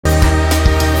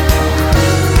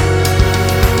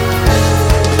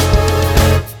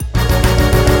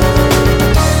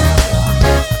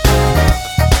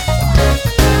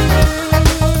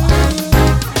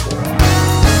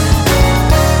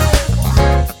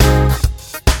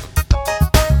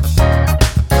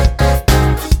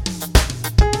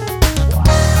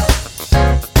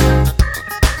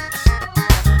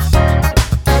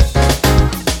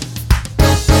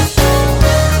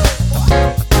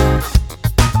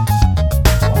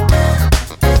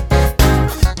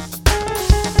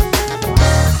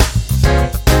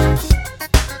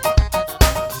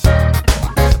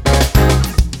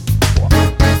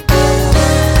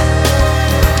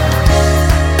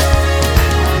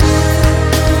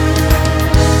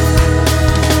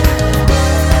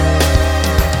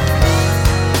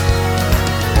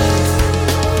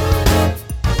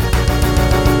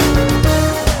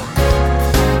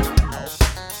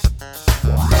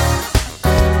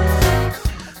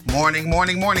Morning,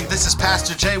 morning, morning. This is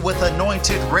Pastor Jay with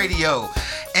Anointed Radio.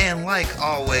 And like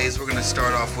always, we're going to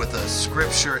start off with a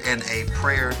scripture and a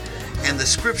prayer. And the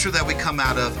scripture that we come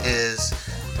out of is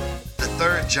the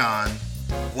 3rd John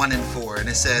 1 and 4. And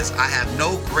it says, I have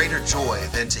no greater joy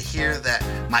than to hear that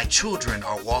my children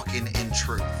are walking in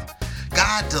truth.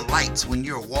 God delights when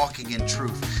you're walking in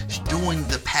truth, doing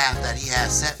the path that He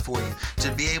has set for you,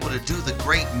 to be able to do the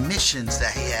great missions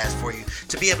that He has for you,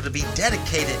 to be able to be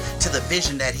dedicated to the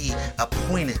vision that He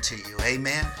appointed to you.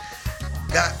 Amen.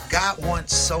 God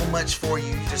wants so much for you.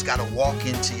 You just got to walk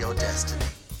into your destiny.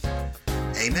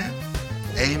 Amen.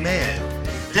 Amen.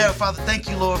 Dear Father, thank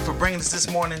you, Lord, for bringing us this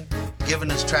morning,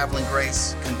 giving us traveling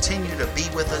grace. Continue to be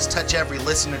with us. Touch every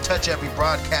listener, touch every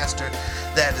broadcaster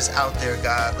that is out there,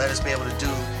 God. Let us be able to do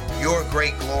your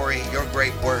great glory, your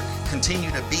great work.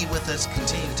 Continue to be with us.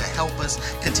 Continue to help us.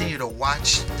 Continue to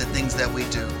watch the things that we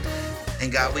do. And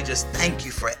God, we just thank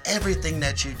you for everything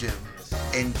that you do.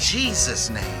 In Jesus'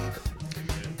 name,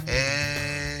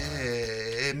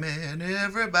 amen.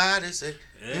 Everybody say,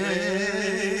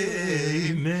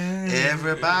 amen.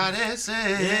 Everybody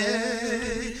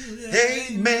say,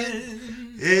 amen.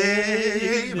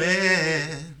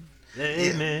 Amen.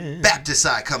 Amen. Yeah. Baptist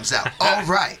side comes out. All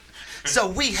right. So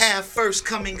we have first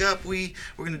coming up, we're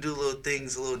going to do little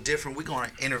things a little different. We're going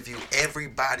to interview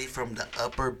everybody from the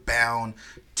Upper Bound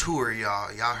tour,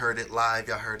 y'all. Y'all heard it live.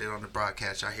 Y'all heard it on the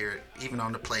broadcast. Y'all hear it even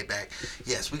on the playback.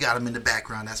 Yes, we got them in the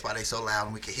background. That's why they so loud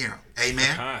and we can hear them.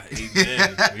 Amen?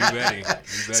 Amen. We ready.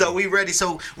 So we ready.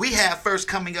 So we have first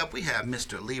coming up, we have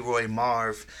Mr. Leroy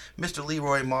Marv. Mr.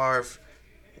 Leroy Marv,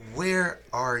 where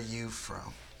are you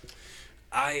from?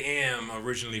 I am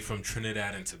originally from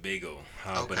Trinidad and Tobago,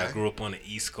 but I grew up on the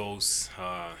East Coast,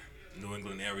 New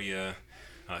England area,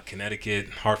 Connecticut,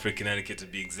 Hartford, Connecticut to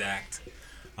be exact.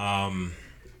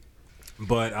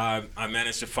 But I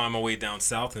managed to find my way down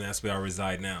south, and that's where I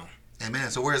reside now.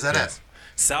 Amen. So where is that at?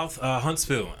 South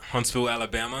Huntsville,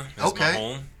 Alabama. That's my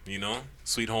home,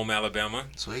 Sweet Home, Alabama.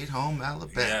 Sweet Home,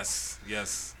 Alabama.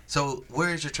 Yes. So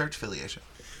where is your church affiliation?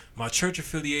 My church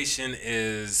affiliation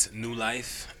is New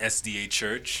Life SDA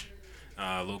Church,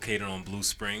 located on Blue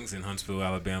Springs in Huntsville,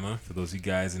 Alabama, for those of you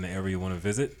guys in the area want to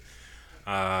visit.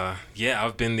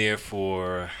 I've been there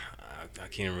for, I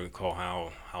can't even recall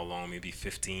how long, maybe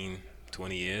 15,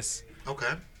 20 years.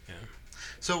 Okay. Yeah.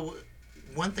 So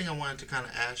one thing I wanted to kind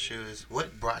of ask you is,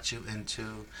 what brought you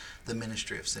into the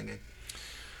ministry of singing?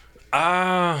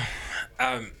 I've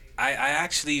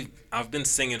been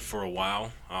singing for a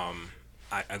while.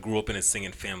 I grew up in a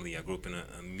singing family. I grew up in a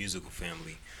musical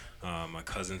family. My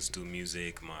cousins do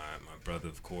music. My brother,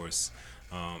 of course.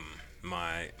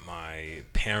 My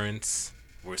parents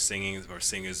were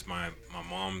singers. My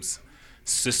mom's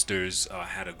sisters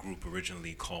had a group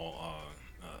originally called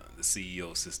the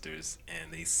CEO Sisters,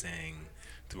 and they sang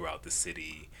throughout the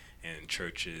city and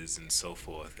churches and so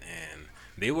forth. And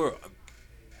they were,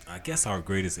 I guess, our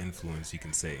greatest influence, you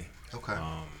can say. Okay.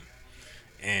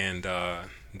 And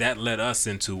that led us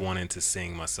into wanting to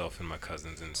sing, myself and my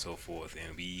cousins and so forth.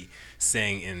 And we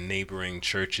sang in neighboring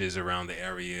churches around the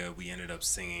area. We ended up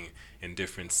singing in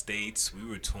different states. We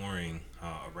were touring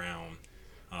around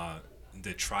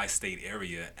the tri-state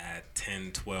area at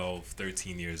 10, 12,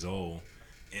 13 years old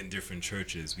in different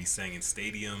churches. We sang in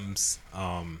stadiums,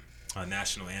 a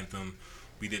national anthem.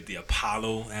 We did the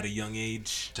Apollo at a young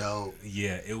age. Dope.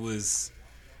 Yeah, it was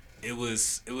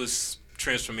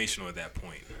transformational at that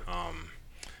point.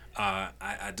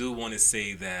 I do want to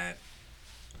say that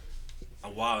a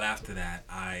while after that,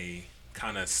 I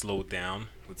kind of slowed down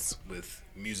with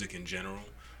music in general,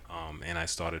 and I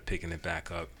started picking it back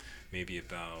up maybe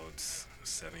about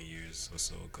 7 years or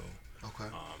so ago. Okay.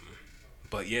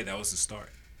 But yeah, that was the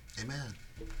start. Amen.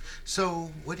 So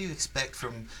what do you expect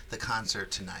from the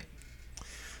concert tonight?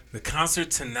 The concert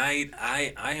tonight,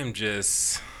 I am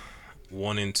just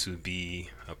wanting to be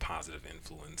a positive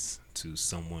influence to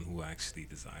someone who actually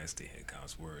desires to hear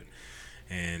God's word.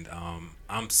 And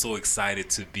I'm so excited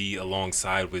to be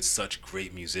alongside with such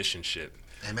great musicianship.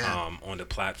 Amen. On the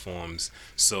platforms.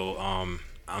 So I'm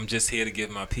just here to give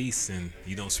my piece and,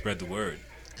 spread the word.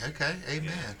 Okay, amen.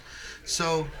 Yeah.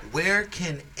 So where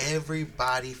can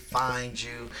everybody find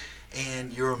you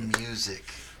and your music?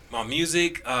 My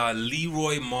music,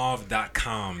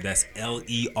 LeroyMarv.com. That's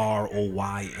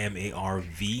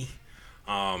LeroyMarv.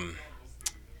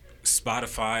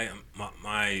 Spotify.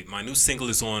 My new single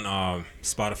is on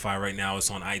Spotify right now. It's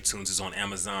on iTunes. It's on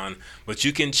Amazon. But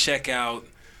you can check out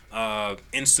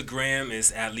Instagram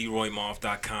is at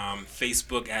LeroyMarv.com.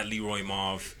 Facebook at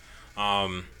LeroyMarv.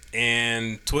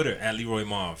 And Twitter at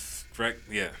LeroyMarv. Correct?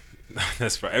 Yeah.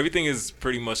 That's right. Everything is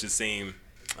pretty much the same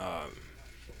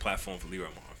platform for Leroy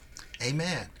Marv.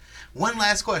 Amen. One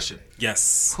last question.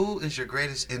 Yes. Who is your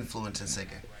greatest influence in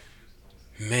singing?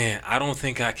 Man, I don't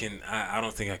think I can. I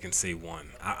don't think I can say one.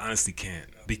 I honestly can't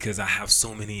because I have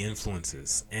so many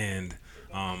influences. And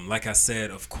like I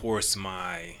said, of course,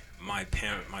 my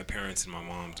parents and my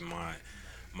moms,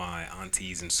 my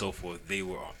aunties and so forth, they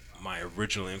were my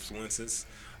original influences.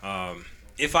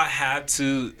 If I had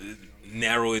to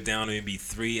narrow it down to maybe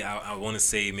three, I want to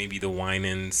say maybe the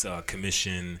Winans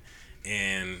Commission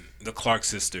and the Clark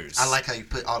Sisters. I like how you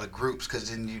put all the groups because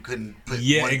then you couldn't put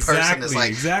one exactly, person. It's like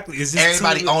exactly. It's just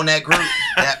everybody on that group,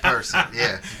 that person.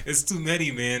 Yeah. It's too many,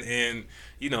 man, and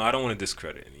I don't want to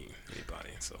discredit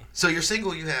anybody. So your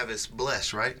single you have is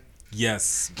 "Bless," right?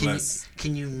 Yes, Bless.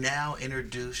 Can you now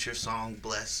introduce your song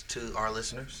 "Bless" to our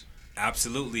listeners?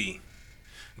 Absolutely.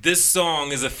 This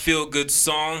song is a feel-good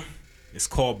song. It's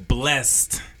called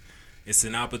 "Blessed." It's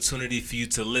an opportunity for you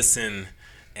to listen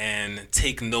and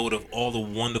take note of all the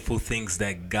wonderful things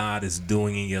that God is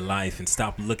doing in your life and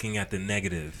stop looking at the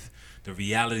negative. The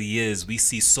reality is we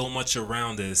see so much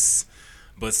around us,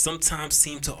 but sometimes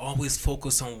seem to always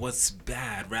focus on what's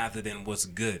bad rather than what's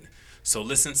good. So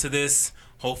listen to this.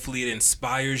 Hopefully it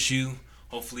inspires you.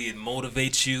 Hopefully it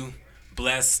motivates you.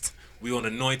 Blessed. We're on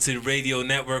Anointed Radio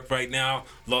Network right now.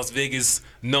 Las Vegas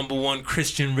 #1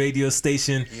 Christian radio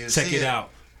station. Check it out.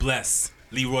 Blessed.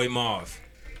 Leroy Marv.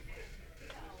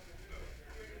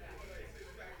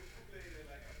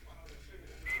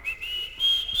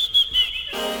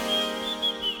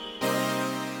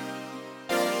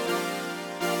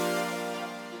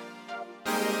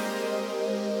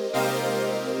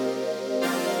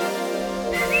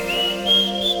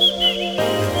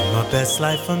 Best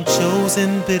life I'm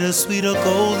chosen, bittersweet or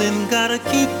golden, gotta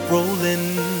keep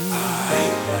rolling.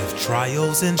 Life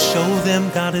trials and show them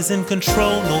God is in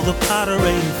control, know the potter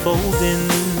ain't folding.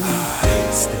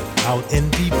 Step out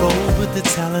and be bold with the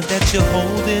talent that you're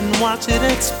holding, watch it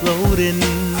exploding.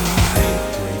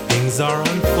 Great things are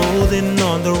unfolding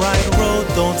on the right road,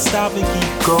 don't stop and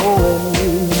keep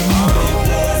going.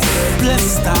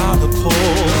 Blessed are the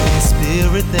poor in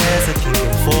spirit, there's a kingdom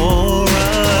for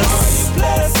us.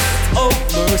 Oh,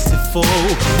 merciful,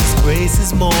 His grace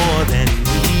is more than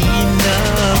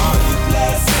enough.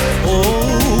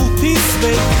 Oh,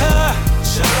 peacemaker,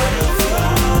 child of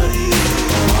God,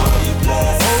 oh,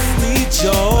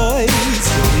 rejoice,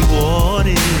 your reward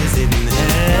is in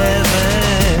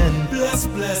heaven.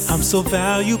 I'm so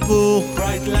valuable,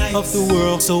 bright lights of the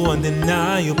world, so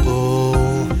undeniable.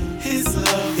 His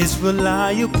love is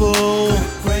reliable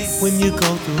when you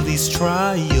go through these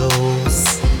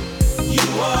trials. You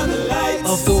are the light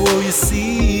of the world you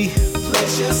see.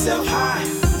 Place yourself high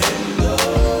and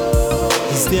low.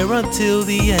 He's there until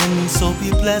the end, so be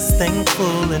blessed,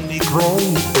 thankful, and be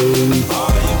grateful.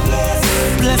 Are you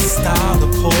blessed? Blessed are the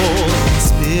poor in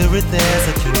spirit, there's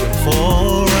a kingdom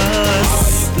for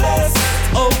us. Are you blessed?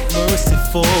 Oh,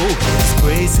 merciful, His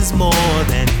grace is more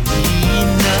than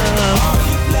enough. Are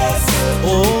you blessed?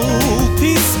 Oh,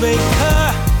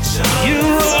 peacemaker, you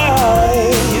are.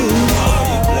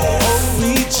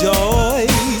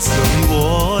 Rejoice, the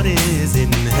reward is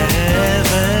in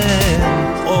heaven.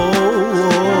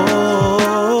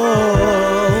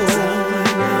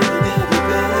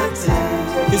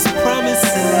 His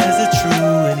promises are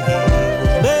true and He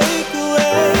will make a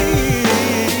way.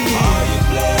 Are you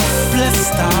blessed?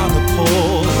 Blessed are the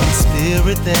poor in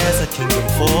spirit, there's a kingdom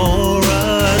for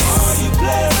us. Are you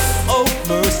blessed? Oh,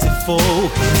 merciful,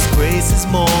 His grace is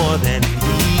more than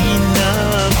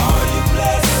enough. Are you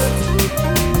blessed?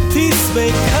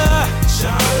 Peacemaker,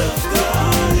 child of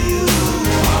God, you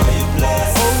are you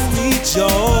blessed? Oh,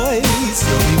 rejoice,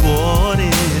 the reward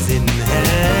is in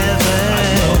heaven. I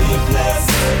know you're blessed.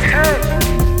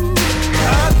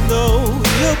 I know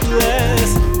you're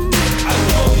blessed. I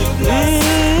know you're blessed.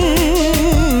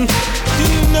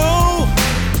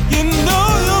 You know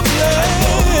you're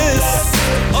blessed.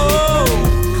 Oh,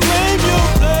 claim your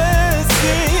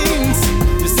blessings,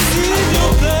 receive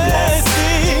your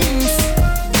blessings.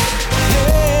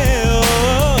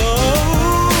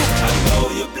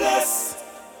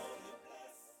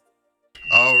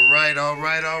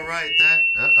 All right.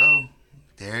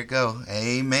 There you go.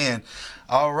 Amen.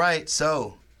 All right.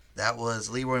 So that was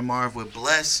Leroy Marv with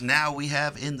Bless. Now we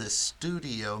have in the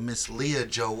studio Miss Leah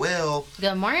Joel.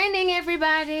 Good morning,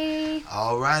 everybody.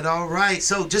 All right.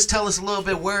 So just tell us a little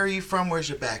bit. Where are you from? Where's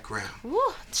your background?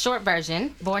 Short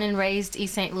version. Born and raised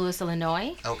East St. Louis,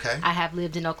 Illinois. Okay. I have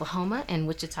lived in Oklahoma and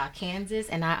Wichita, Kansas,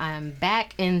 and I am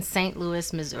back in St.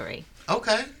 Louis, Missouri.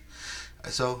 Okay.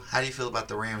 So how do you feel about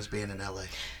the Rams being in LA?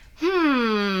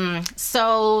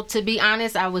 So to be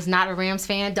honest, I was not a Rams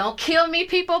fan. Don't kill me,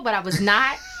 people, but I was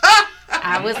not.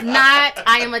 I was not.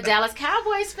 I am a Dallas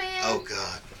Cowboys fan. Oh,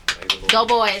 God. Go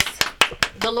Boys.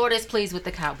 The Lord is pleased with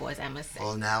the Cowboys, I must say.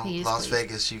 Well, now, Las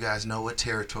Vegas, you guys know what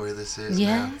territory this is.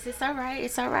 Yes, now. It's all right.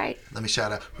 It's all right. Let me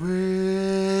shout out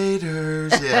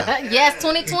Raiders. Yeah. Yes,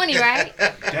 2020, right?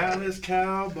 Dallas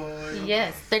Cowboys.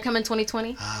 Yes, they're coming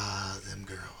 2020. Them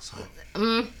girls.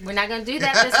 Huh? We're not going to do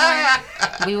that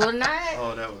this one. We will not.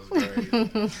 Oh, that was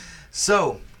great.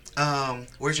 So,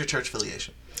 where's your church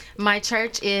affiliation? My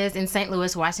church is in St.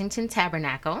 Louis, Washington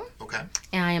Tabernacle. Okay.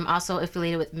 And I am also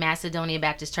affiliated with Macedonia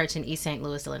Baptist Church in East St.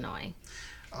 Louis, Illinois.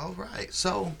 All right.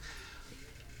 So,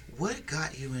 what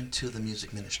got you into the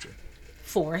music ministry?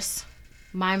 Force.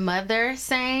 My mother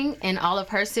sang and all of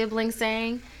her siblings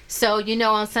sang. So,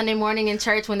 on Sunday morning in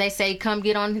church when they say, come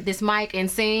get on this mic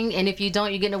and sing, and if you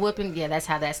don't, you're getting a whooping. Yeah, that's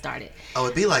how that started. Oh,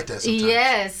 it'd be like that sometimes.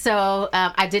 Yes. So,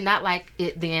 I did not like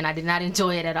it then. I did not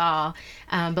enjoy it at all.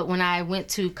 But when I went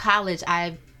to college,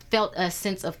 I felt a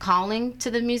sense of calling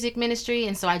to the music ministry,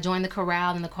 and so I joined the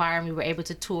chorale and the choir, and we were able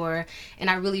to tour, and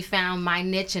I really found my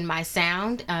niche and my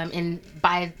sound. And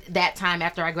by that time,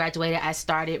 after I graduated, I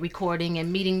started recording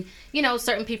and meeting,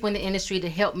 certain people in the industry to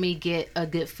help me get a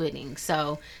good footing.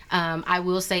 So I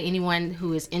will say, anyone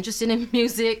who is interested in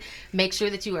music, make sure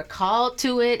that you are called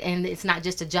to it, and it's not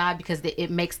just a job, because it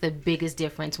makes the biggest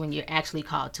difference when you're actually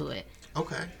called to it.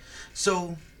 Okay.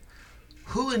 So,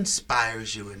 who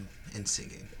inspires you in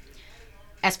singing?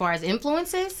 As far as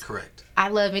influences? Correct. I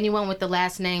love anyone with the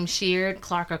last name Sheard,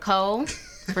 Clark, or Cole,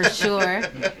 for sure.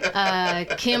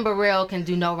 Kim Burrell can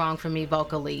do no wrong for me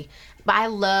vocally. But I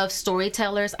love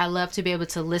storytellers. I love to be able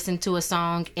to listen to a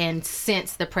song and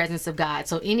sense the presence of God.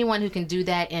 So anyone who can do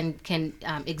that and can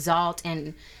exalt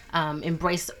and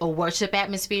embrace a worship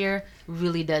atmosphere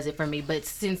really does it for me. But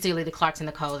sincerely, the Clarks and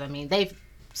the Coles, they've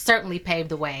certainly paved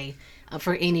the way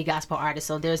for any gospel artist.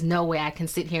 So there's no way I can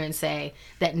sit here and say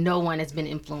that no one has been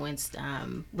influenced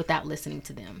without listening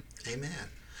to them. Amen.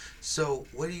 So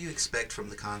what do you expect from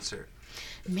the concert?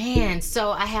 Man, so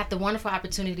I had the wonderful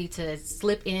opportunity to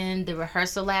slip in the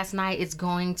rehearsal last night. It's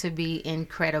going to be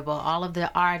incredible. All of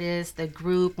the artists, the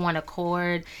group, one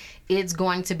accord. It's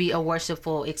going to be a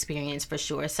worshipful experience for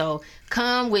sure. So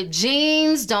come with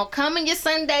jeans. Don't come in your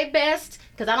Sunday best,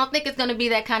 because I don't think it's going to be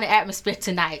that kind of atmosphere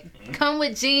tonight. Come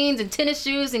with jeans and tennis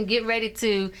shoes and get ready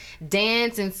to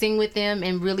dance and sing with them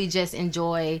and really just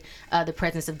enjoy the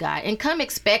presence of God. And come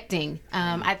expecting.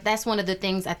 That's one of the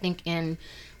things I think in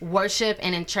worship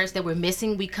and in church that we're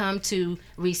missing. We come to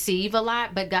receive a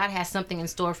lot, but God has something in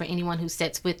store for anyone who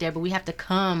sets foot there. But we have to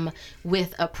come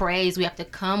with a praise. We have to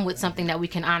come with something that we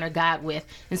can honor God with.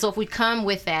 And so if we come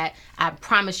with that, I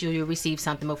promise you'll receive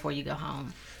something before you go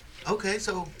home. Okay,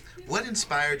 so what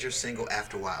inspired your single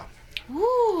After a While?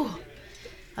 Ooh.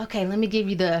 Okay, let me give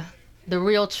you the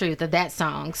real truth of that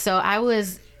song. So I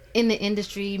was in the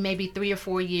industry maybe 3 or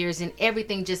 4 years, and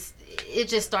everything just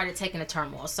started taking a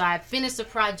turmoil. So I finished the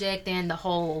project, and the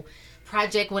whole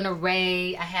project went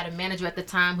awry. I had a manager at the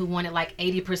time who wanted like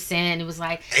 80%. It was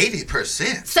like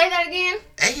 80%. Say that again.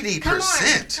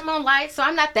 80%. Come on, Light. So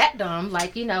I'm not that dumb.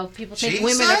 Like, people think Jesus?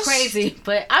 women are crazy,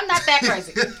 but I'm not that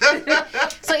crazy.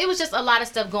 So it was just a lot of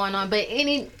stuff going on. But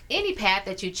any path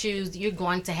that you choose, you're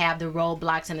going to have the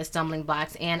roadblocks and the stumbling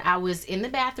blocks. And I was in the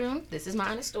bathroom. This is my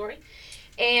honest story.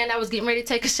 And I was getting ready to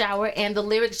take a shower, and the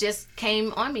lyrics just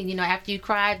came on me. After you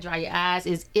cry, dry your eyes.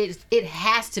 It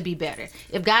has to be better.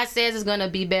 If God says it's going to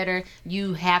be better,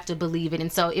 you have to believe it.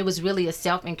 And so it was really a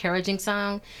self-encouraging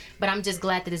song, but I'm just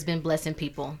glad that it's been blessing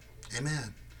people.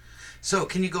 Amen. So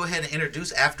can you go ahead and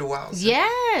introduce After a While?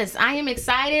 Yes, I am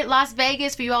excited, Las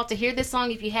Vegas, for you all to hear this song.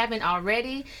 If you haven't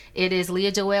already, it is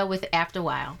Leah Joel with After a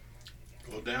While.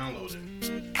 Go download it.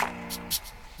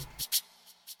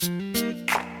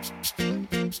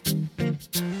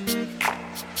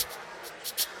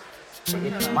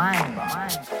 It's mind.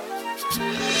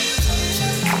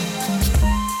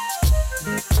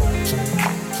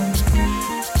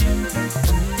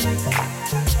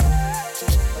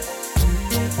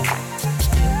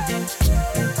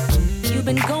 You've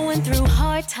been going through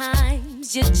hard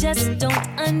times, you just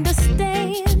don't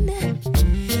understand.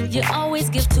 You always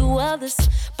give to others,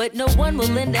 but no one will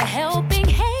lend a helping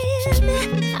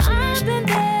hand. I've been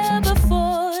there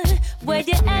before, where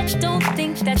you at, don't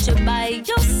think that you're by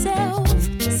yourself.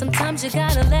 Sometimes you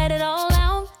gotta let it all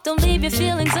out, don't leave your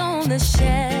feelings on the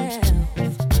shelf.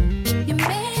 You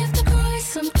may have to cry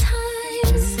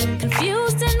sometimes,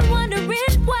 confused and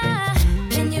wondering why.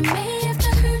 And you may have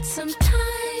to hurt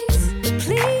sometimes, but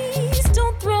please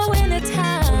don't throw in the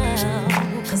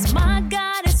towel, 'cause my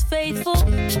God is faithful.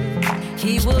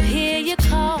 He will hear you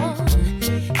call,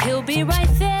 he'll be right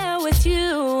there with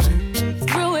you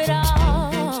through it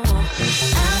all.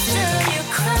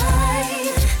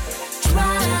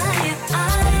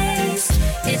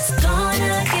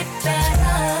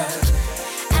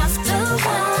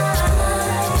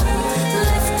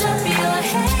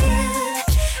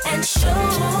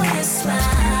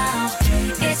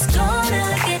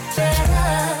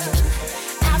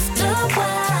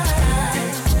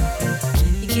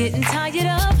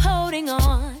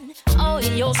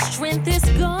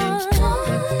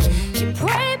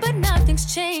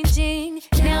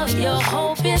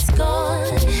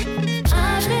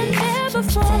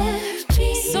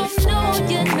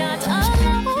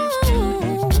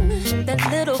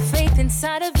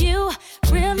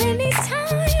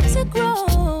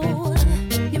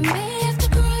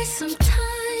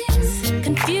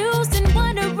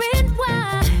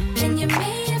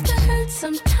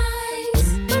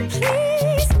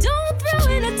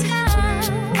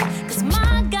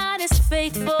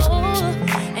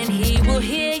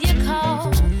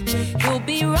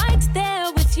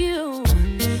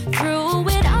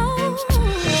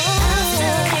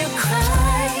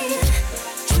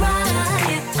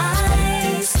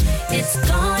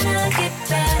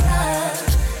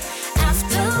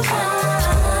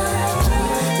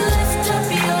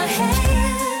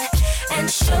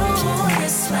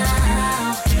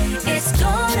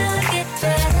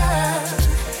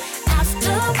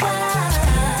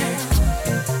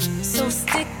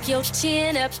 your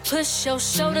chin up, push your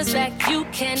shoulders back, you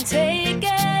can take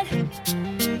it.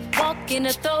 Walk in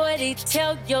authority,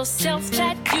 tell yourself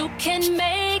that you can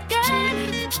make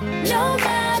it. No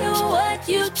matter what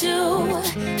you do,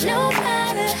 no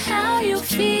matter how you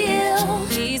feel,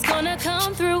 he's gonna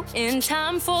come through in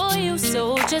time for you,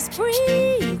 so just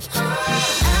breathe.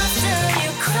 After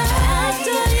you cry,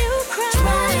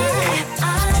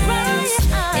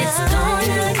 it's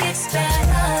gonna get better.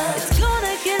 It's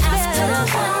gonna get better.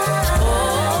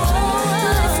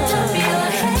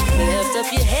 Lift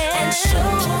up your head, and show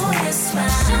your smile.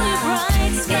 Show your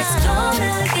bright smile. It's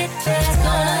gonna get better. It's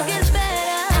gonna get better.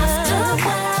 After a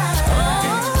while,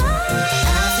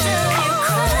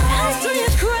 after you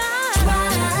cry, dry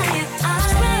your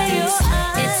eyes.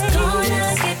 It's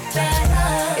gonna get better.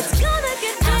 It's gonna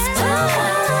get better. After a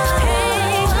while,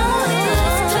 hey,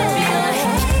 lift up your head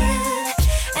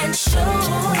and show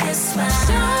your smile.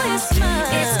 Show your smile.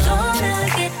 It's gonna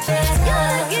get better. It's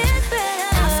gonna get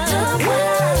better. After a while.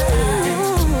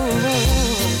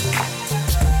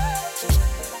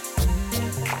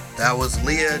 That was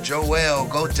Leah Joel.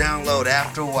 Go download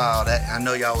After a While. I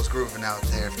know y'all was grooving out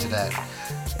there to that.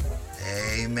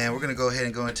 Hey, man, we're going to go ahead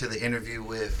and go into the interview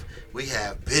we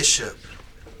have Bishop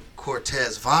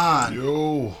Cortez Vaughn.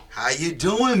 Yo. How you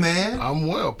doing, man? I'm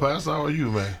well, Pastor. How are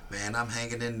you, man? Man, I'm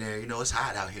hanging in there. You know, it's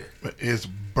hot out here. It's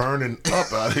burning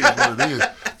up out here, what it is.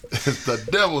 It's the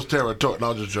devil's territory.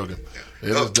 No, I'm just joking. It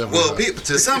is definitely hot.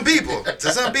 To some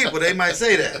people, they might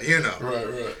say that, you know.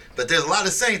 Right. But there's a lot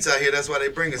of saints out here. That's why they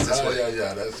bring us this way.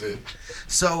 Yeah, that's it.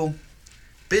 So,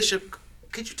 Bishop,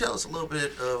 could you tell us a little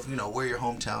bit of, where your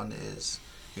hometown is,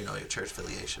 your church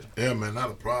affiliation? Yeah, man,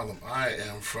 not a problem. I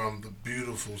am from the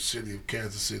beautiful city of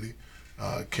Kansas City,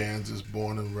 Kansas,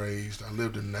 born and raised. I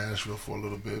lived in Nashville for a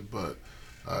little bit, but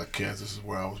Kansas is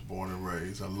where I was born and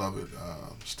raised. I love it.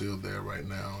 Still there right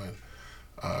now, and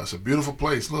it's a beautiful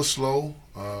place. A little slow,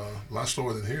 a lot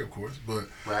slower than here, of course, but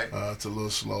right. It's a little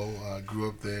slow. I grew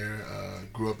up there,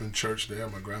 grew up in church there.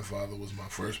 My grandfather was my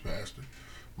first pastor.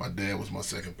 My dad was my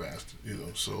second pastor,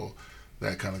 so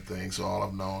that kind of thing. So all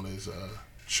I've known is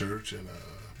church and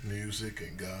music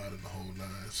and God and the whole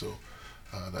nine. So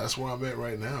that's where I'm at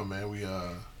right now, man. We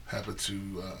happen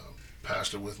to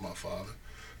pastor with my father,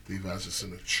 the Evangelist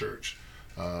Center Church.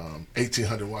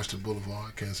 1800 Washington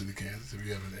Boulevard, Kansas City, Kansas. If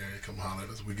you have an area, come holler at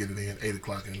us. We get it in 8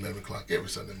 o'clock and 11 o'clock every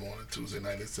Sunday morning, Tuesday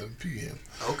night at 7 p.m.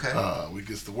 Okay. We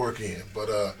get the work in. But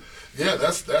yeah,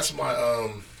 that's my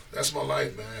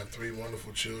life, man. I have 3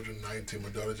 wonderful children, 19. My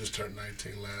daughter just turned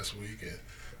 19 last week, and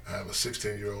I have a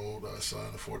 16-year-old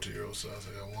son, a 14-year-old son. So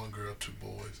I got 1 girl, 2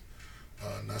 boys.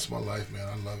 And that's my life, man.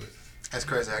 I love it. That's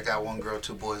crazy. I got 1 girl,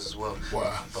 2 boys as well.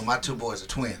 Wow. But my 2 boys are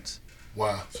twins.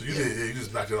 Wow. So you you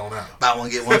just knocked it on out. Buy one,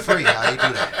 get one free. How you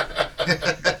do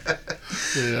that?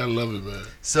 Yeah, I love it, man.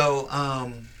 So,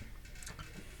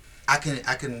 I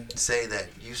can say that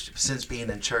since being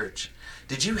in church,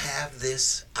 did you have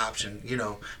this option?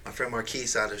 My friend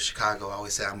Marquise out of Chicago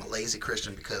always say I'm a lazy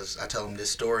Christian because I tell him this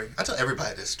story. I tell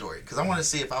everybody this story because I want to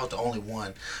see if I was the only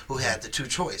one who had the 2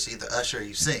 choice, either usher or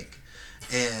you sing.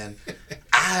 And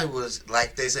I was,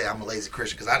 like they say, I'm a lazy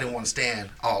Christian because I didn't want to stand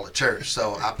all at church.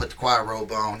 So I put the choir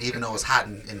robe on, even though it was hot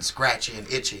and scratchy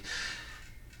and itchy.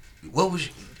 What was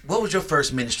your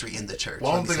first ministry in the church?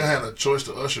 Well, I don't think I had a choice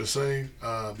to usher or sing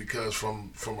because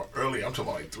from early, I'm talking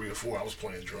about like 3 or 4, I was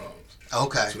playing drums.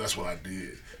 Okay. So that's what I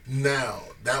did. Now,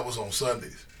 that was on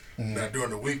Sundays. Mm-hmm. Now, during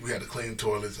the week, we had to clean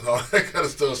toilets and all that kind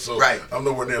of stuff. So right. I'm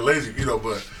nowhere near lazy,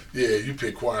 but yeah, you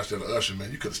pick choir instead of usher, man.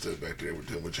 You could have stood back there with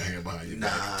them with your hand behind your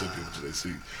back and took people to their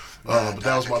seat. But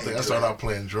that was my thing. I started out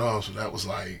playing drums, so that was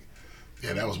like,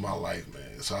 yeah, that was my life,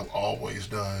 man. So I've always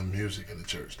done music in the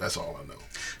church. That's all I know.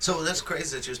 So that's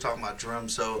crazy that you was talking about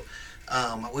drums. So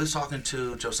we was talking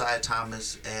to Josiah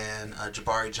Thomas and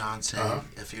Jabari Johnson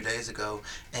a few days ago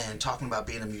and talking about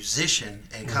being a musician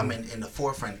and coming in the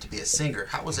forefront to be a singer.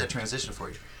 How was that transition for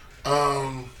you?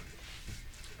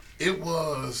 It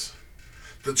was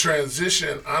the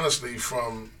transition, honestly,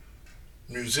 from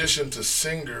musician to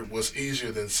singer was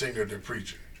easier than singer to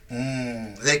preacher.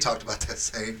 They talked about that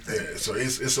same thing. Yeah, so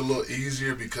it's a little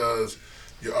easier because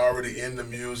you're already in the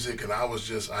music, and I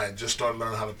had just started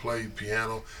learning how to play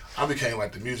piano. I became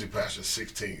like the music pastor at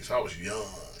 16, so I was young,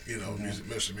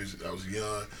 minister music. I was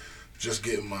young, just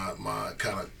getting my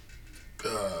kind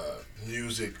of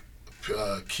music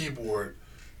keyboard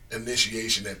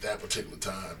initiation at that particular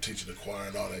time, teaching the choir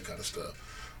and all that kind of stuff.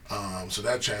 So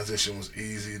that transition was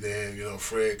easy. Then,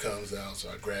 Fred comes out, so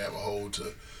I grab a hold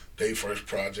to their first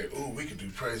project. Ooh, we can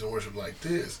do praise and worship like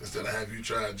this instead of have you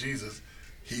try Jesus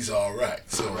he's all right.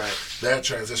 So that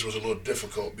transition was a little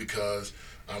difficult because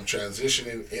I'm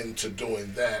transitioning into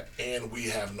doing that, and we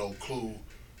have no clue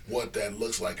what that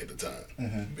looks like at the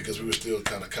time because we were still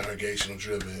kind of congregational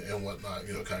driven and whatnot,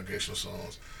 congregational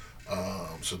songs.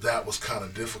 So that was kind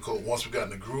of difficult. Once we got in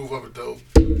the groove of it, though,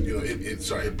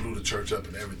 it blew the church up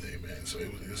and everything, man. So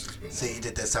it was been. See, you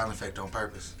did that sound effect on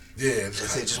purpose. Yeah, it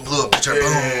just blew up the church.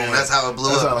 Boom! That's how it blew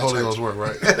up. That's how the Holy Ghost work,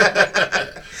 right?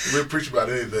 We preach about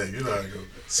anything, you know how it goes.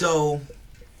 So,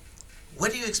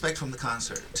 what do you expect from the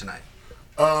concert tonight?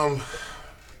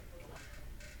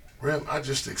 Rem, I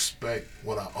just expect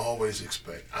what I always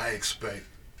expect. I expect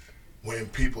when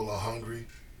people are hungry,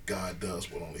 God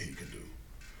does what only He can do.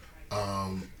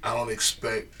 I don't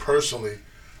expect, personally,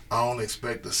 I don't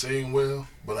expect to sing well,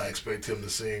 but I expect Him to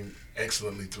sing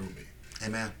excellently through me.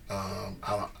 Amen.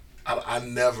 I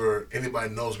never, anybody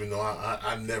knows me,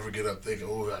 I never get up thinking,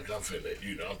 oh, I'm feeling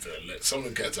it, I'm feeling it. Some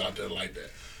of the cats out there like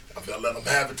that. I'm feeling, let them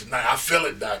have it tonight. I feel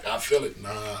it, Doc. I feel it.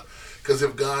 Nah. Because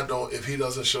if He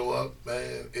doesn't show up,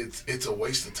 man, it's a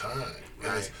waste of time.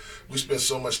 Right. We spend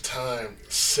so much time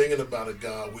singing about a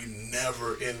God we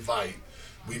never invite,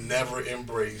 we never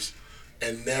embrace,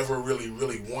 and never really,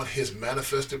 really want His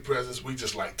manifested presence. We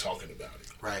just like talking about it.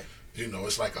 Right.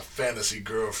 It's like a fantasy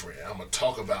girlfriend. I'm going to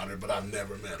talk about her, but I've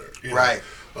never met her. Right.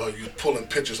 You pulling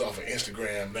pictures off of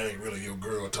Instagram, that ain't really your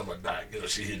girl. Talking about, Doc,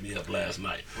 she hit me up last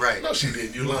night. Right. No, she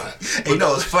didn't. You lying. And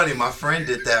it's funny. My friend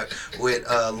did that with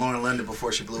Lauren London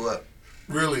before she blew up.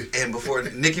 Really? And before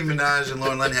Nicki Minaj and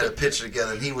Lauren London had a picture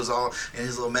together, and he was all in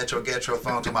his little Metro Getro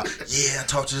phone talking about, I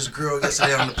talked to this girl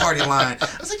yesterday on the party line.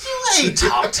 I was like, you ain't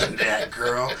talked to that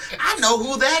girl. I know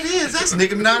who that is. That's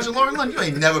Nicki Minaj and Lauren London. You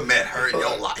ain't never met her in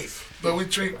your life. But we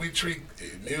treat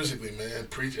musically, man,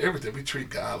 preach everything. We treat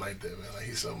God like that, man. Like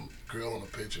he's some girl on a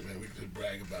picture, man. We just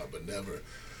brag about, but never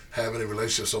have any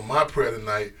relationship. So my prayer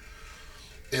tonight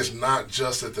is not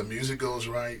just that the music goes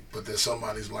right, but that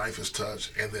somebody's life is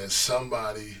touched, and that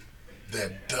somebody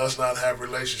that does not have a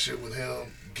relationship with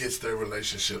Him gets their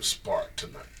relationship sparked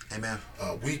tonight. Amen.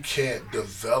 We can't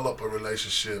develop a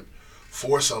relationship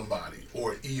for somebody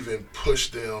or even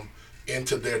push them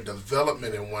into their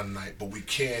development in one night, but we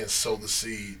can sow the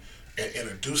seed and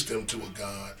introduce them to a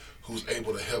God who's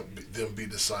able to help them be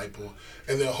discipled.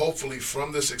 And then hopefully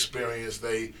from this experience,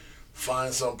 they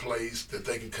find some place that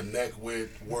they can connect with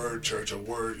Word Church or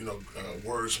Word,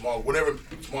 Word small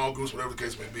groups, whatever the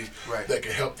case may be, right, that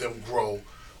can help them grow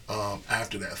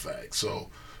after that fact. So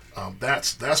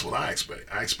that's what I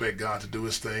expect. I expect God to do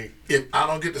His thing. If I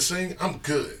don't get to sing, I'm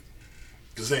good.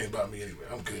 Because it ain't about me anyway.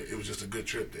 I'm good. It was just a good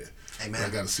trip there. Amen. I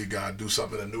got to see God do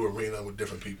something in a new arena with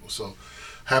different people. So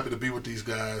happy to be with these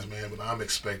guys, man. But I'm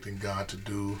expecting God to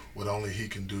do what only He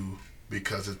can do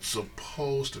because it's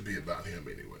supposed to be about Him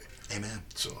anyway. Amen.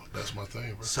 So that's my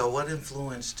thing, bro. So what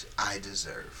influenced I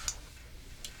Deserve?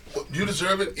 What You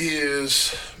Deserve It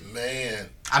is, man.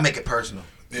 I make it personal.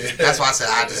 Yeah. That's why I said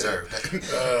I deserve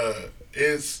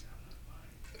it.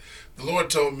 The Lord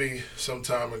told me some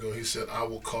time ago, He said, I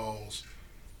will cause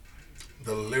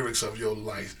the lyrics of your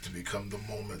life to become the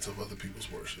moments of other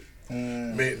people's worship.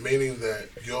 Meaning that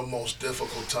your most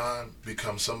difficult time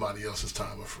becomes somebody else's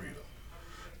time of freedom.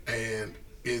 And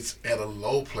it's at a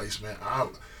low place, man.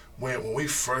 When we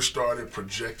first started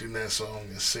projecting that song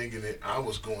and singing it, I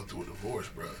was going through a divorce,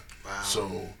 bro. Wow.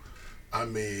 So,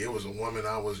 it was a woman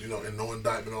I was, and no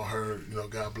indictment on her,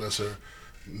 God bless her,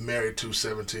 married to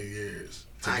 17 years,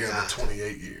 together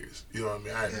 28 years. You know what I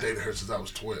mean? I had dated her since I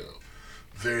was 12.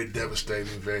 Very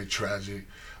devastating, very tragic.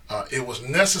 It was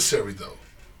necessary, though.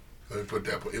 Let me put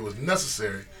that. It was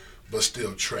necessary, but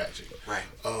still tragic. Right.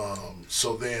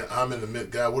 So then I'm in the mid.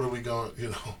 God, what are we going?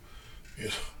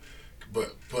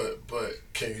 But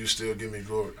can you still give me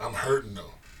glory? I'm hurting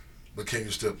though, but can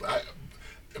you still?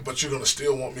 But you're gonna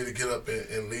still want me to get up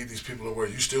and lead these people in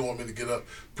word. You still want me to get up?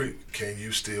 Can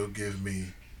you still give me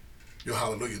your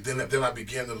hallelujah? Then I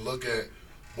began to look at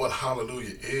what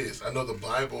hallelujah is. I know the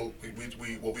Bible.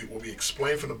 What we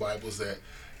explain from the Bible is that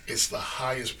it's the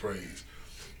highest praise.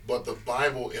 But the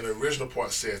Bible in the original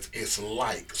part says it's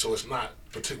like, so it's not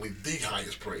particularly the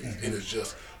highest praise. Mm-hmm. It is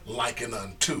just likened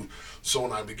unto. So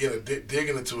when I began to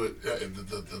digging into it,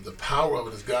 the power of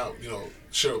it is God,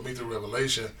 shared with me through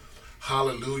Revelation.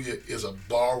 Hallelujah is a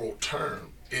borrowed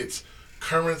term. It's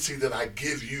currency that I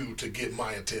give you to get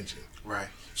my attention. Right.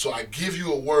 So I give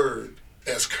you a word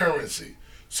as currency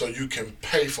so you can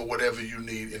pay for whatever you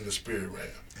need in the spirit realm.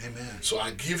 Amen. So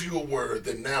I give you a word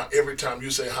that now every time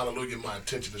you say hallelujah, my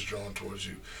attention is drawn towards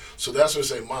you. So that's what I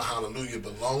say, my hallelujah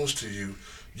belongs to you.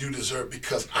 You deserve,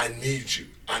 because I need you.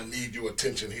 I need your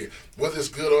attention here. Whether it's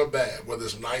good or bad, whether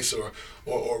it's nice or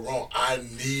wrong, I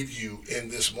need you in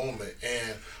this moment.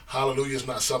 And hallelujah is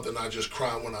not something I just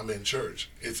cry when I'm in church.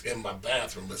 It's in my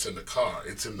bathroom. It's in the car.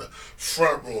 It's in the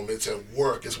front room. It's at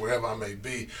work. It's wherever I may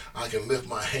be. I can lift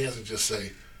my hands and just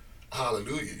say,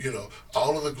 hallelujah. You know,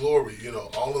 all of the glory, you know,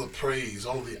 all of the praise,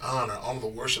 all of the honor, all of the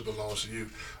worship belongs to you.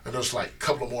 And there's like a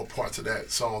couple of more parts of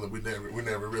that song that we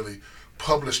never really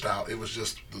published out. It was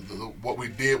just what we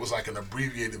did was like an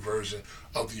abbreviated version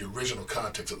of the original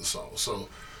context of the song. So,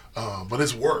 but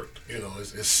it's worked. You know,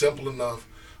 it's simple enough.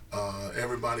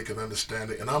 Everybody can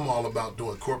understand it. And I'm all about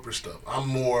doing corporate stuff. I'm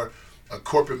more a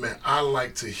corporate man. I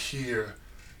like to hear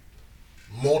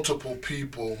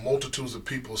multitudes of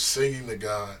people singing to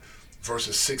God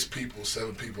versus 6 people,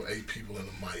 7 people, 8 people in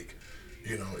a mic.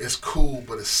 You know, it's cool,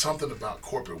 but it's something about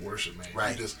corporate worship, man.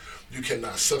 Right. You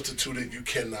cannot substitute it. You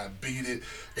cannot beat it.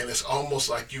 And it's almost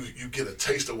like you get a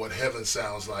taste of what heaven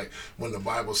sounds like when the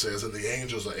Bible says, and the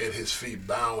angels are at his feet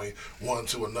bowing one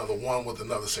to another, one with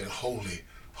another, saying, holy,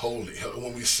 holy.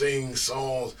 When we sing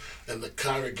songs and the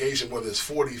congregation, whether it's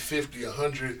 40, 50,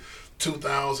 100,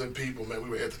 2,000 people, man, we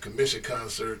were at the commission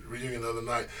concert reunion the other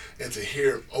night, and to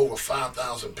hear over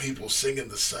 5,000 people singing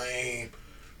the same.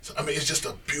 So, I mean, it's just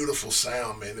a beautiful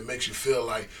sound, man. It makes you feel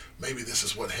like maybe this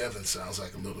is what heaven sounds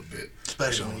like a little bit.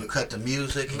 Especially when you cut the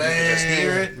music and man, you can just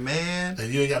hear it, man.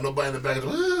 And you ain't got nobody in the back of the,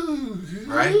 woo,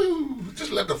 right? Woo. Just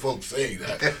let the folks sing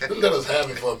that. Just let us have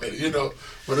it for a minute, you know.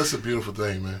 But it's a beautiful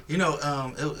thing, man. You know,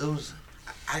 it was,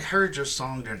 I heard your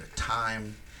song during the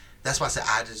time. That's why I said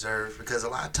I deserve, because a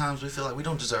lot of times we feel like we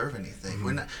don't deserve anything.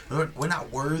 Mm-hmm. We're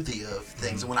not worthy of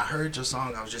things. Mm-hmm. And when I heard your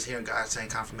song, I was just hearing God saying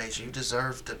confirmation. You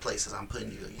deserve the places I'm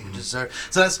putting you. You mm-hmm. deserve.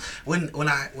 So that's when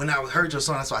I heard your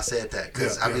song. That's why I said that,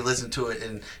 because I be listening to it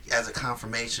and as a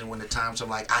confirmation when the times I'm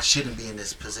like I shouldn't be in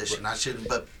this position. Right. I shouldn't.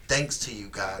 But thanks to you,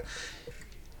 God,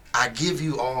 I give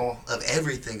you all of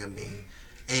everything of me.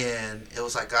 And it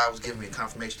was like God was giving me a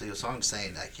confirmation through your song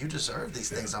saying, like, you deserve these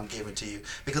things I'm giving to you.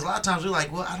 Because a lot of times we're like,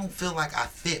 well, I don't feel like I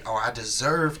fit or I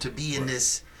deserve to be in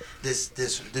this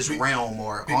realm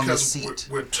or on this seat.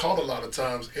 We're taught a lot of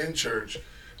times in church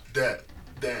that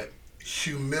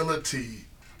humility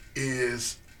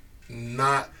is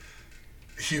not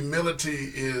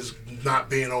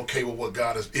being okay with what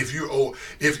God is. If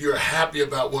you're happy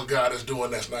about what God is doing,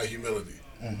 that's not humility.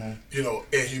 Mm-hmm. You know,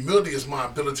 and humility is my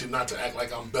ability not to act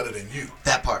like I'm better than you.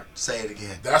 That part. Say it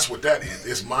again. That's what that is.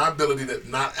 It's my ability to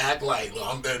not act like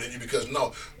I'm better than you, because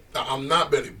no, I'm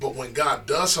not better. But when God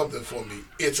does something for me,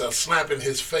 it's a slap in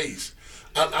his face.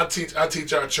 I teach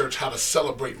our church how to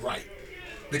celebrate right,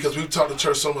 because we've taught the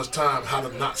church so much time how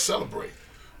to not celebrate.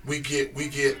 We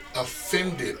get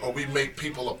offended, or we make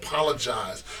people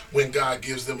apologize when God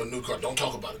gives them a new car. Don't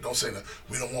talk about it. Don't say that.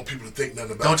 We don't want people to think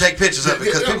nothing about it. Don't take pictures of it,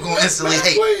 because people going to instantly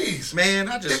hate. Please. Man,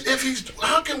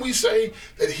 how can we say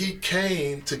that he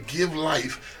came to give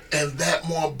life and that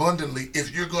more abundantly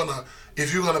if you're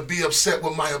gonna be upset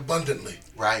with my abundantly?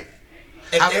 Right.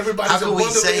 And everybody's abundantly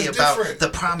is different. How can we say about the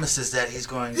promises that he's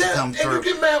going to come through? And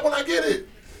you get mad when I get it.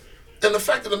 And the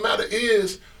fact of the matter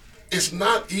is, it's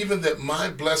not even that my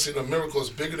blessing or miracle is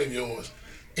bigger than yours.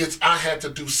 It's I had to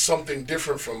do something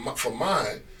different for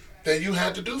mine than you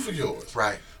had to do for yours.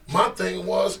 Right. My thing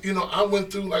was, you know, I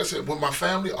went through, like I said, with my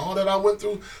family, all that I went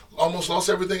through, almost lost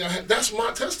everything I had. That's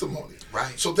my testimony.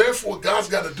 Right. So therefore, God's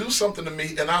got to do something to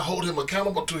me, and I hold him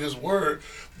accountable to his word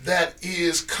that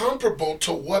is comparable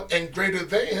to what and greater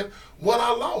than what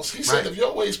I lost. He said, if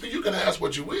your ways be, you can ask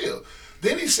what you will.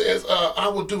 Then he says, I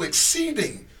will do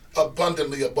exceeding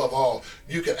abundantly above all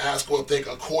you can ask or think,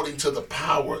 according to the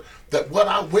power. That what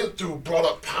I went through brought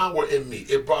a power in me.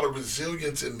 It brought a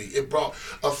resilience in me. It brought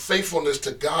a faithfulness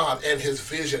to God and his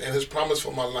vision and his promise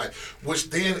for my life, which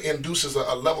then induces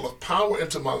a level of power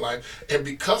into my life. And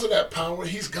because of that power,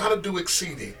 he's got to do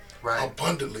exceeding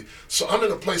abundantly. So I'm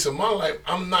in a place in my life,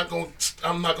 I'm not going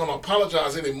to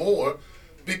apologize anymore,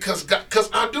 because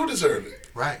I do deserve it.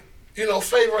 Right. You know,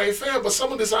 favor ain't fair, but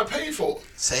some of this I paid for.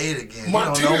 Say it again.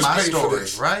 My tears paid story, for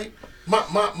this. Right?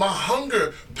 My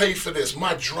hunger paid for this.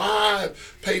 My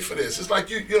drive paid for this. It's like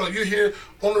you hear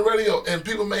on the radio, and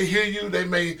people may hear you. They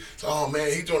may say, "Oh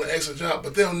man, he's doing an excellent job,"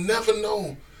 but they'll never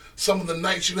know some of the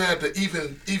nights you had to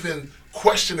even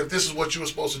question if this is what you were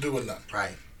supposed to do or not.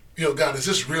 Right. You know, God, is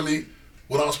this really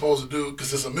what I'm supposed to do?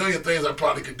 Because there's a million things I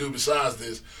probably could do besides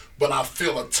this, but I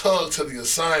feel a tug to the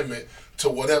assignment to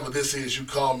whatever this is you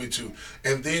call me to.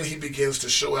 And then he begins to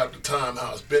show out the time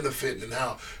how it's benefiting and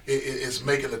how it's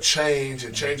making a change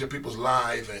and changing people's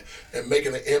lives and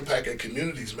making an impact in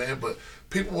communities, man. But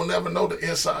people will never know the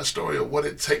inside story of what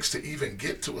it takes to even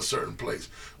get to a certain place.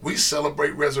 We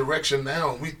celebrate resurrection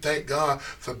now, and we thank God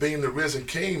for being the risen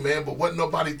King, man. But wasn't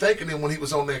nobody thanking him when he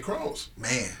was on that cross?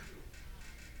 Man.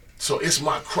 So it's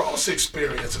my cross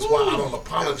experience. It's why I don't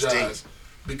apologize,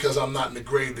 because I'm not in the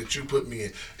grave that you put me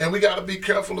in. And we got to be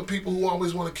careful of people who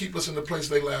always want to keep us in the place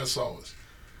they last saw us.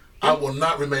 I will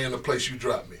not remain in the place you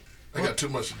dropped me. I got too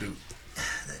much to do.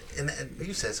 And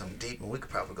you said something deep, and we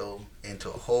could probably go into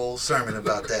a whole sermon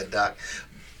about that, Doc.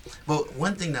 But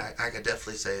one thing that I could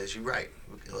definitely say is you're right.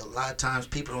 A lot of times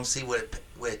people don't see what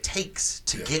it takes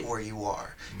to get where you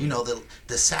are. You know,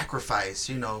 the sacrifice,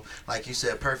 you know, like you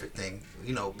said, perfect thing.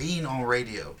 You know, being on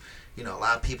radio, you know, a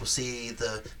lot of people see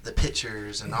the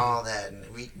pictures and all that, and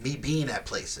me being at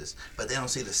places, but they don't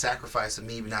see the sacrifice of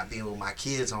me not being with my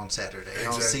kids on Saturday. They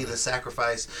don't see the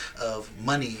sacrifice of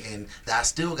money, and that I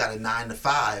still got a 9 to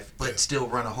 5, but still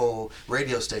run a whole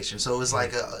radio station. So it's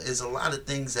like it's a lot of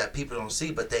things that people don't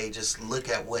see, but they just look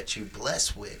at what you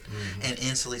blessed with and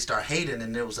instantly start hating.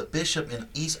 And there was a bishop in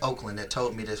East Oakland that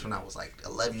told me this when I was like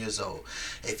 11 years old.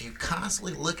 If you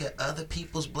constantly look at other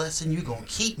people's blessing, you're going to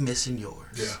keep missing yours.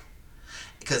 Yeah.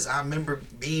 Because I remember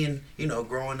being, you know,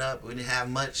 growing up, we didn't have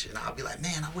much, and I'll be like,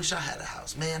 man, I wish I had a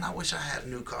house. Man, I wish I had a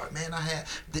new car. Man, I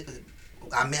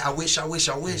wish.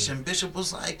 And Bishop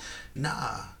was like,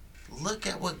 nah, look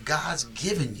at what God's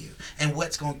given you and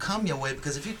what's going to come your way.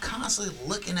 Because if you're constantly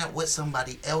looking at what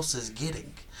somebody else is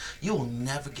getting, you will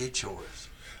never get yours.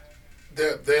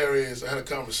 I had a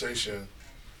conversation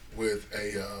with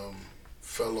a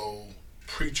fellow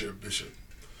preacher, Bishop,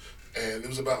 and it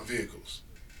was about vehicles.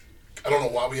 I don't know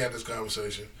why we had this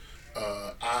conversation.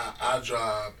 I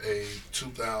drive a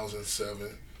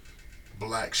 2007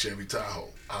 black Chevy Tahoe.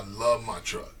 I love my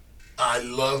truck.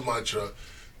 And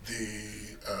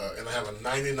I have a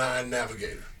 99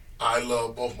 Navigator. I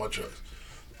love both my trucks.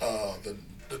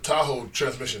 The Tahoe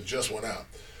transmission just went out.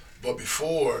 But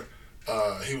before,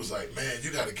 he was like, man, you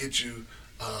got to get you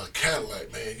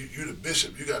Cadillac, man. You the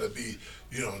bishop. You got to be,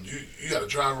 you know, you got to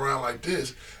drive around like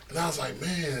this. And I was like,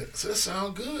 man, so that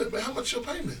sound good, man. How much your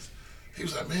payments? He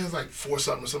was like, man, it's like $4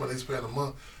 something or somebody he's paying a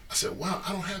month. I said, wow,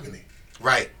 I don't have any.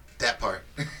 Right, that part.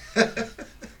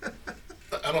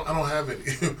 I don't have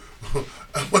any.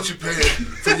 How much you paying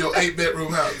for your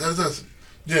 8-bedroom house?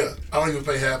 Yeah, I don't even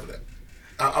pay half of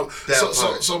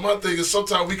that. So my thing is,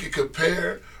 sometimes we can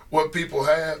compare what people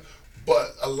have,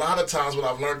 but a lot of times what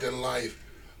I've learned in life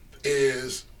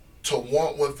is to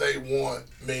want what they want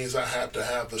means I have to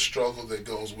have the struggle that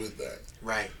goes with that.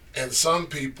 Right. And some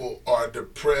people are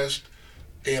depressed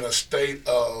in a state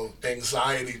of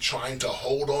anxiety trying to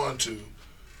hold on to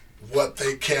what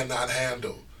they cannot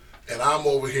handle. And I'm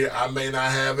over here, I may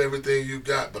not have everything you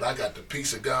got, but I got the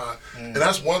peace of God. And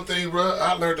that's one thing, bro,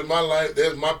 I learned in my life,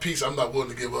 there's my peace I'm not willing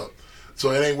to give up. So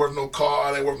it ain't worth no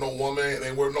car, it ain't worth no woman, it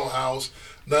ain't worth no house,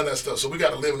 none of that stuff. So we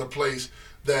got to live in a place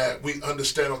that we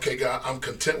understand, okay, God, I'm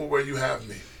content with where you have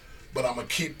me, but I'm going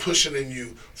to keep pushing in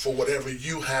you for whatever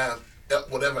you have,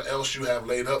 whatever else you have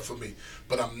laid up for me.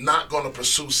 But I'm not going to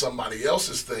pursue somebody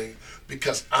else's thing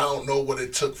because I don't know what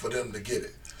it took for them to get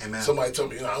it. Amen. Somebody told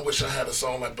me, you know, I wish I had a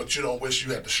song like, but you don't wish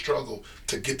you had to struggle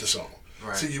to get the song.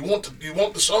 Right. See, you want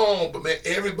the song, but man,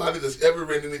 everybody that's ever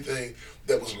written anything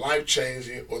that was life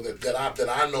changing or that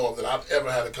I know of, that I've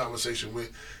ever had a conversation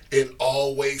with, it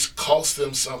always costs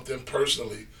them something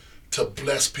personally to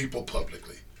bless people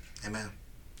publicly. Amen.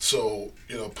 So,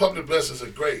 you know, public blessings are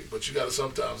great, but you got to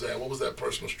sometimes ask, what was that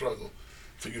personal struggle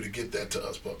for you to get that to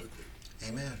us publicly?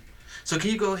 Amen. So can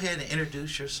you go ahead and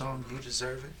introduce your song, You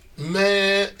Deserve It?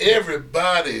 Man,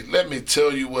 everybody, let me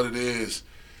tell you what it is.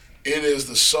 It is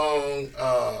the song,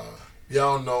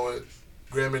 y'all know it,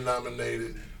 Grammy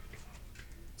nominated,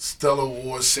 Stellar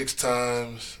Award 6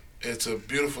 times. It's a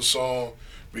beautiful song,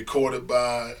 recorded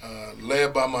by,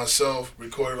 led by myself,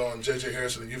 recorded on J.J.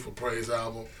 Harrison, the Youth for Praise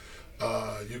album.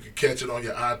 You can catch it on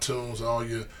your iTunes, all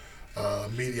your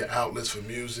media outlets for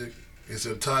music. It's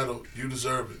entitled, You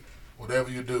Deserve It. Whatever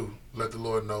you do, let the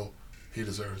Lord know He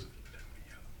deserves it.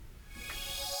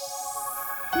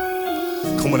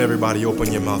 Come on, everybody,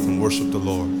 open your mouth and worship the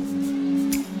Lord.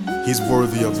 He's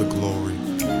worthy of the glory.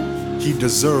 He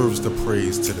deserves the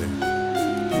praise today.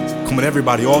 Come on,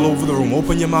 everybody, all over the room,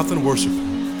 open your mouth and worship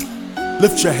Him.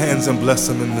 Lift your hands and bless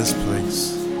Him in this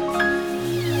place.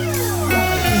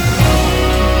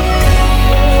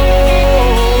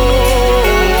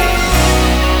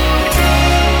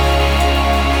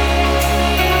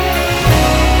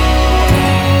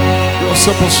 Real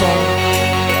simple song.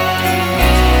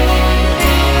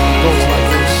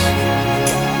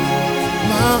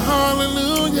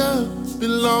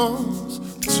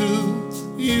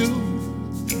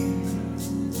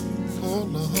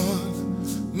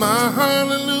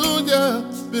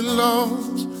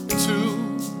 belongs to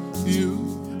you.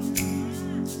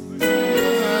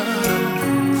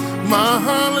 My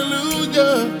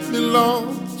hallelujah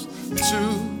belongs to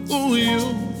you.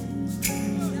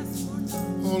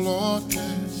 Oh Lord,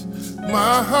 yes.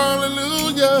 My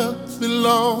hallelujah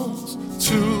belongs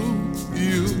to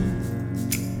you.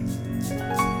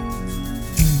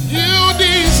 You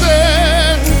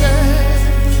deserve it.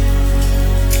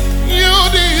 You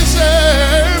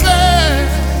deserve it.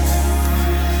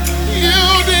 You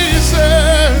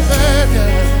deserve it.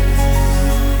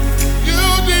 You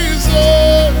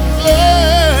deserve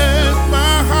it.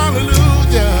 My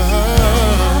hallelujah.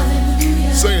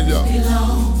 Sing it, y'all.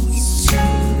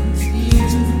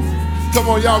 Come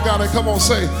on, y'all got it. Come on,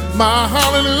 say, my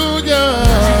hallelujah.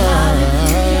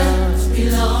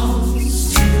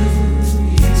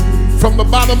 From the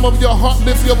bottom of your heart,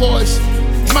 lift your voice.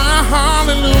 My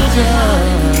hallelujah.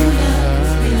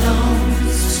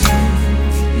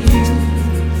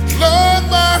 Lord,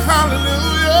 my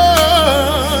hallelujah.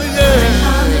 Yeah.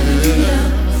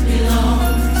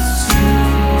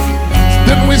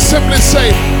 Didn't we simply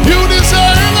say, you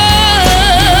deserve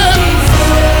it?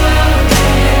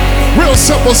 Real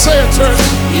simple, say it, church.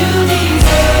 You deserve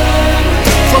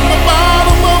it. From the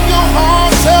bottom of your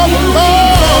heart, tell the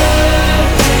Lord.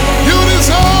 You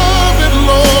deserve it,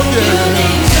 Lord, yeah.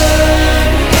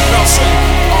 Now say,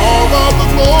 all of the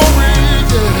glory,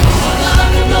 yeah. All of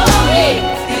the glory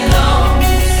belongs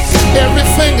to you.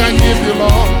 Everything I give you,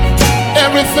 Lord.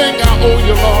 Everything I owe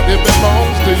you, Lord, it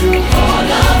belongs to you. All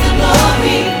of the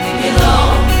glory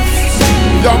belongs to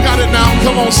you. Y'all got it now?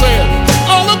 Come on, say it.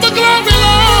 All of the glory,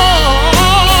 Lord,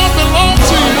 belongs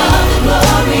to you. All of the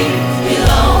glory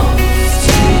belongs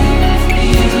to you.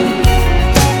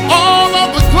 All of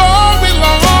the glory,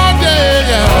 Lord,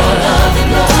 yeah. All of the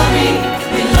glory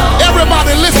belongs.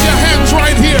 Everybody lift your hands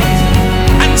right here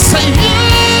and say, you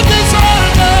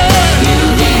deserve it.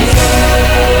 You deserve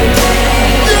it.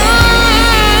 Yeah.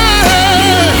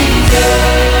 You deserve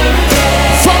it.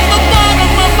 From the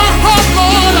bottom of my heart,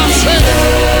 Lord, I say,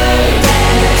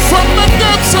 from the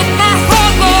depths of my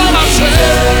heart, Lord, I say,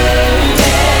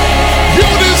 you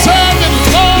deserve it,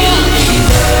 Lord.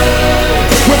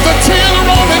 With the tear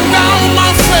rolling down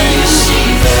my face,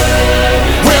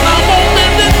 when I'm on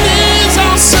bended knees,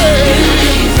 I'll say,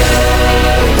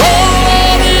 oh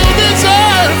Lord, you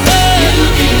deserve it.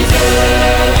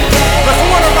 Let's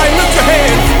word everybody lift your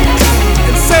hands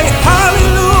and say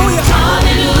hallelujah.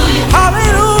 Hallelujah.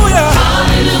 Hallelujah.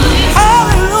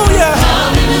 Hallelujah.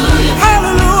 Hallelujah.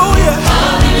 Hallelujah.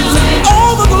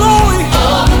 All the glory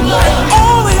and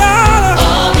all the honor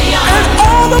and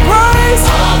all the praise.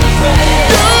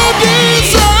 You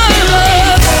deserve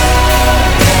it.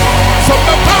 From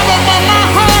the bottom of my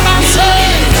heart, I say,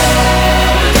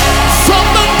 from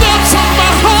the depths of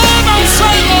my heart, I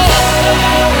say,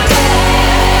 Lord,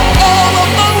 all of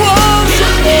my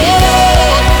worship,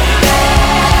 Lord,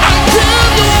 I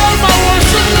give you all my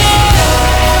worship, Lord.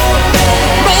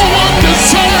 No one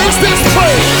deserves this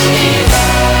praise.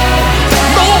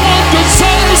 No one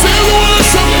deserves this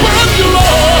worship but you,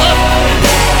 Lord.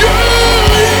 You.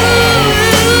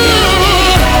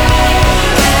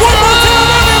 One more time,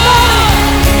 everybody.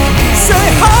 Say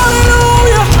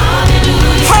hallelujah.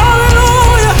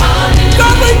 Hallelujah.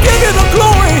 God, we give you the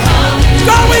glory.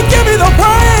 God, we give you the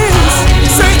praise.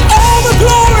 Say all the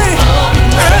glory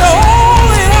and all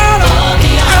the honor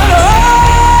and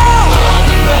all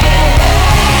the praise.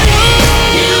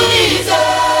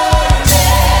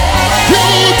 You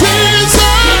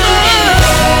deserve it.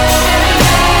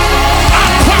 I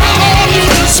cry, Lord, you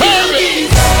deserve it.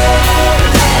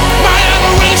 My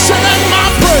adoration and my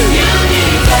praise.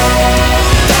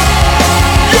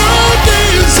 You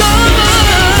deserve it.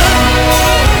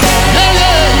 Yeah,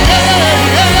 yeah,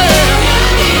 yeah, yeah.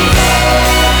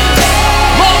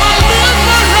 Lord, I lift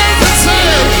my hands and say,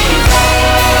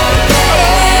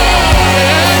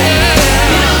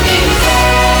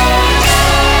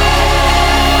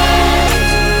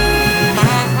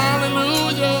 my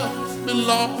hallelujah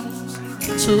belongs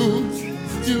to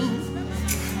you.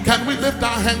 Can we lift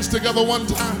our hands together one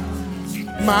time?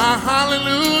 My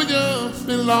hallelujah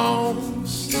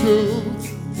belongs to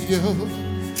you.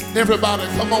 Everybody,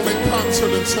 come on in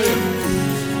concert and say it.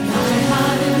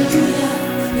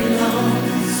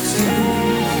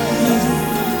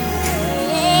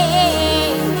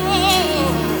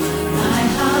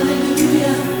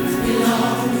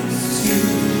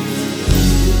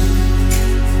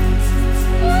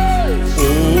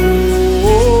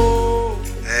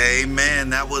 Amen.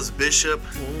 That was Bishop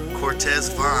Cortez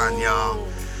Vaughn, y'all,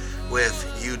 with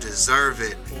You Deserve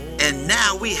It. And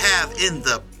now we have in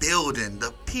the building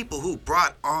the people who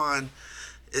brought on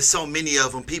There's so many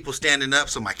of them. People standing up,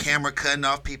 so my camera cutting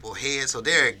off people's heads. So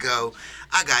there it go.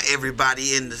 I got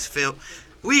everybody in this film.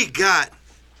 We got.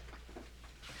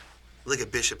 Look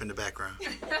at Bishop in the background.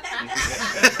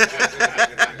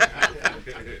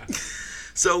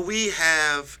 So we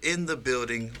have in the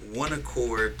building One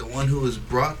Accord, the one who has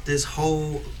brought this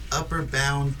whole Upper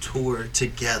Bound tour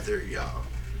together, y'all.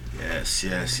 Yes.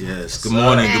 Good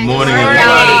morning,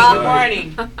 everybody.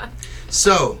 Good morning.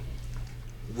 So,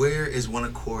 where is One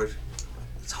Accord's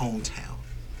hometown?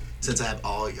 Since I have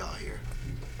all y'all here.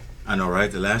 I know,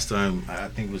 right? The last time, I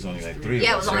think it was only like 3 of us.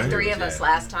 Yeah, it was only right? 3 of us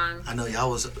last time. I know y'all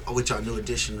was with y'all new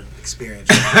edition experience.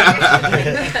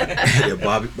 Yeah,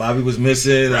 Bobby was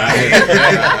missing. No,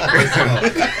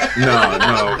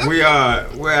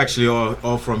 we're actually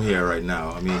all from here right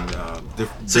now. I mean,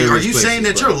 so are you saying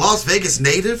that you're Las Vegas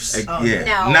natives?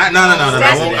 Yeah. No. No.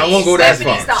 I won't go that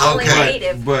far. Stephanie's the only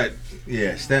native. But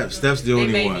yeah, Steph's the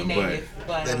only made one. me native,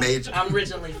 but They made you? I'm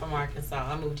originally from Arkansas.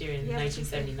 I moved here in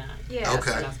 1979. Yeah,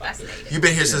 Okay. that's native. You've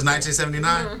been here since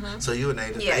 1979? So you a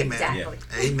native. Yeah, Amen. exactly.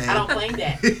 Amen. I don't claim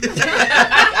that.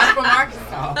 I'm from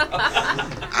Arkansas.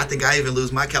 I think I even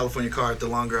lose my California card the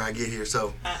longer I get here.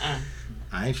 So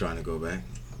I ain't trying to go back.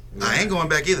 I ain't going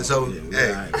back either. So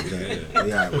Yeah, hey, all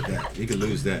right with that. You can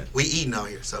lose that. we eating out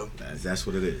here. So That's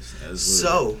what it is.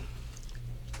 so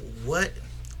what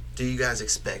do you guys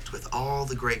expect with all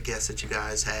the great guests that you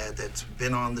guys had that's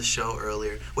been on the show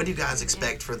earlier? What do you guys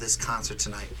expect for this concert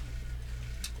tonight?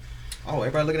 Oh,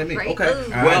 everybody looking at me. Great Okay.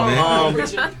 food. Well,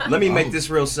 let me make this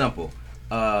real simple.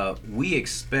 We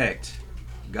expect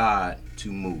God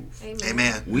to move.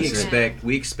 Amen. We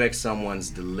expect someone's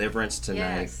deliverance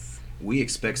tonight. Yes. We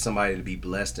expect somebody to be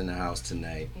blessed in the house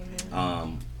tonight.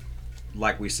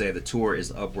 Like we say, the tour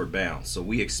is upward bound, so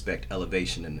we expect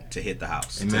elevation to hit the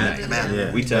house Amen. tonight. Amen.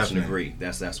 Yeah, We touch and definitely. agree.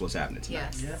 That's what's happening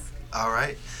tonight. Yes. All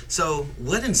right. So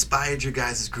what inspired your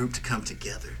guys' group to come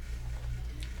together?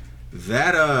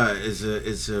 That is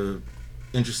a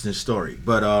interesting story,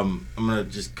 but I'm gonna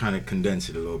just kind of condense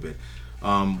it a little bit.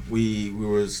 We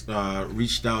was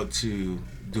reached out to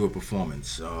do a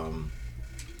performance,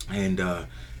 and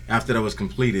after that was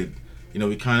completed,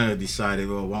 we kind of decided,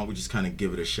 well, why don't we just kind of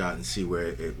give it a shot and see where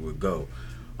it would go.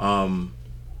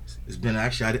 It's been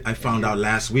actually, I found out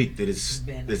last week that it's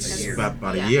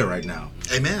about a year right now.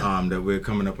 Amen. That we're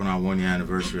coming up on our 1 year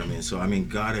anniversary. I mean,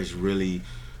 God has really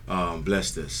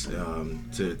blessed us to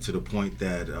the point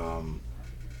that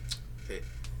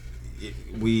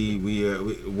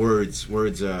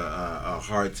words are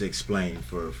hard to explain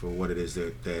for what it is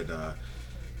that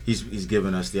he's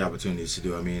given us the opportunities to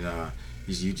do. I mean,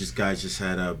 you guys just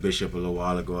had a Bishop a little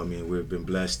while ago. I mean, we've been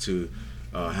blessed to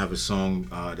have a song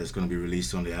that's going to be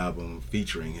released on the album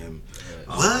featuring him.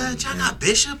 What? Y'all got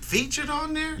Bishop featured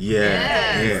on there?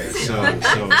 Yeah. So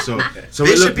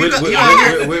Bishop,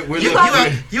 we're you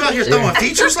out here throwing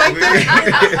features like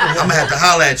that? I'm gonna have to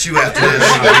holler at you after this.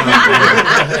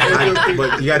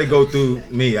 But you got to go through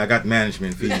me. I got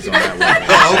management fees on that one.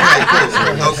 Oh,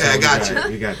 okay, cool. Okay, I got you.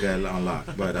 We got that on lock.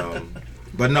 But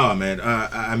no, man.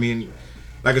 I mean,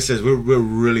 like I said, we're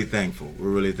really thankful. We're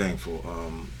really thankful.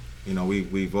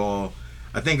 We've all.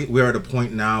 I think we're at a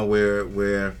point now where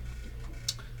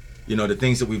the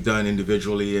things that we've done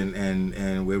individually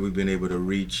and where we've been able to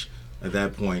reach at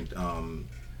that point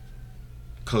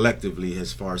collectively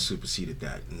has far superseded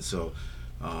that. And so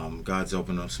God's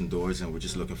opened up some doors, and we're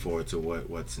just looking forward to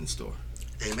what's in store.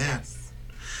 Amen.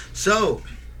 So,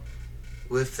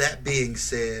 with that being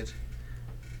said,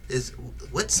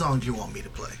 what song do you want me to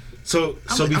play?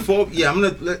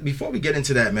 Before we get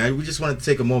into that, man, we just want to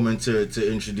take a moment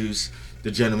to introduce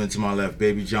the gentleman to my left,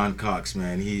 Baby John Cox,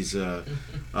 man. He's a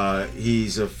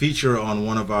feature on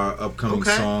one of our upcoming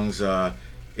songs.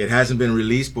 It hasn't been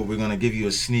released, but we're gonna give you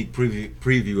a sneak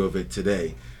preview of it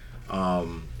today.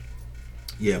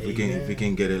 If we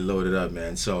can get it loaded up,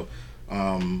 man. So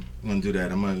I'm gonna do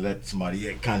that. I'm gonna let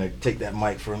somebody kind of take that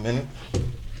mic for a minute.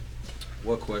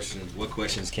 What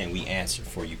questions can we answer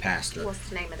for you, Pastor? What's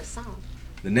the name of the song?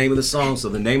 The name of the song. So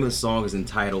the name of the song is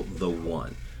entitled "The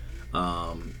One."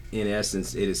 In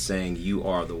essence, it is saying you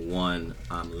are the one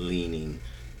I'm leaning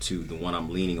to, the one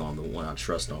I'm leaning on, the one I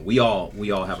trust on. We all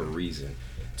have a reason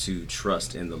to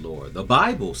trust in the Lord. The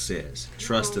Bible says,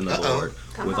 "Trust in the Lord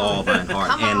with all thine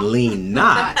heart, and lean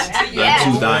not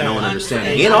unto thine own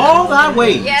understanding. In all thy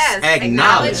ways,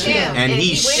 acknowledge him, and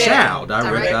he shall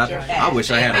direct thy." I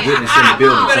wish I had a witness in the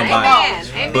building,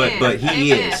 somebody. But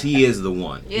he is the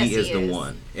one. He is the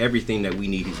one. Everything that we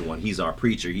need, he's the one. He's our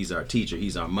preacher. He's our teacher.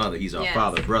 He's our mother. He's our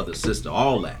father, brother, sister,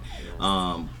 all that.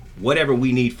 Whatever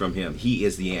we need from him, he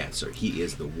is the answer. He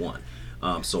is the one.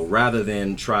 So rather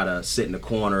than try to sit in the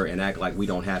corner and act like we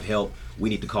don't have help, we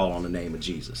need to call on the name of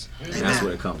Jesus. And that's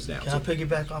what it comes down Can to. I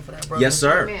piggyback off of that, brother? Yes,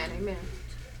 sir. Amen.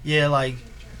 Yeah, like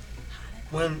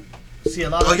when see a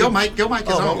lot of Oh, your people- mic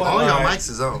is on. All y'all mics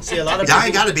is on. See, a lot of Y'all ain't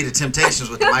people- got to be the Temptations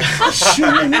with the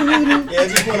microphone. Yeah,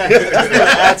 just want to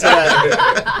add to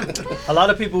that. A lot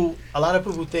of people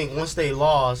think once they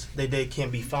lost, they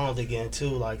can't be found again too.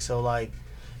 Like so, like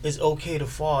it's okay to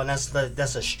fall, and that's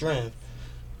a strength.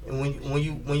 And when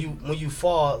you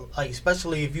fall, like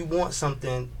especially if you want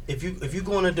something, if you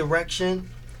go in a direction,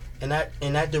 and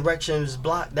that direction is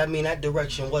blocked, that means that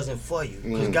direction wasn't for you.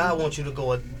 Because God wants you to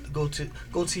go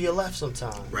to your left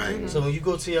sometime. Right. So when you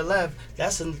go to your left,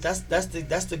 that's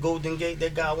the golden gate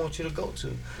that God wants you to go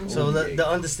to. So the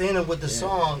understanding with the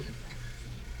song,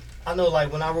 I know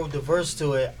like when I wrote the verse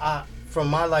to it, from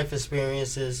my life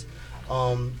experiences,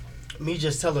 me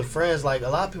just telling friends, like a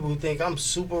lot of people think I'm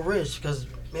super rich because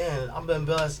man, I've been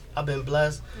blessed.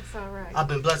 That's all right. I've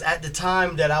been blessed. At the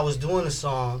time that I was doing the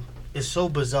song, it's so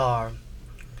bizarre.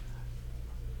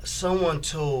 Someone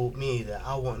told me that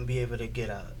I won't be able to get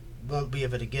a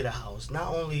house.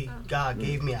 Not only God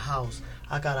gave me a house,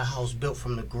 I got a house built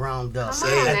from the ground up. Come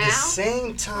on At now. the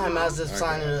same time as of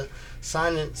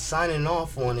signing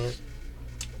off on it,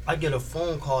 I get a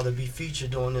phone call to be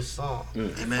featured on this song.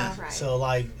 Amen. Right. So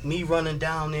like me running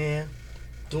down there,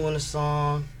 doing the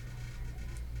song,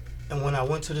 and when I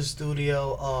went to the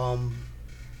studio,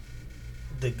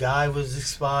 the guy was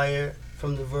expired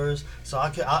from the verse, so I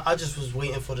just was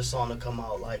waiting for the song to come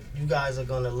out. Like you guys are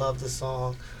gonna love the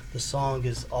song. The song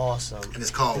is awesome. And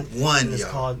it's called One, And it's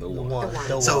y'all. called The One.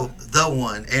 So The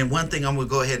One. And one thing I'm gonna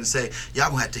go ahead and say, y'all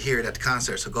gonna have to hear it at the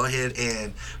concert. So go ahead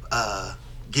and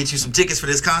get you some tickets for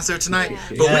this concert tonight. Yeah.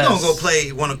 But we're Yes. gonna go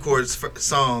play One Accord's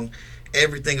song,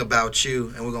 Everything About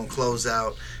You, and we're gonna close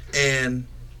out. And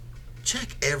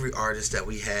check every artist that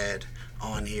we had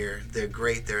on here. They're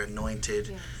great. They're anointed.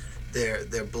 Yes.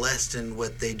 They're blessed in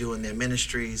what they do in their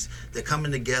ministries. They're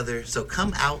coming together. So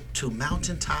come out to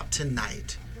Mountaintop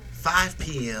tonight, 5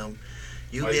 p.m.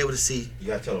 You'll be able to see. You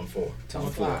gotta tell them 4. Tell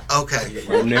them 4. Okay.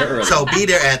 From there early. So be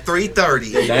there at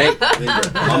 3:30. Thank- So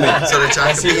that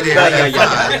y'all can be there at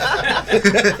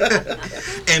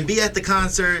 5. And be at the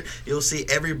concert. You'll see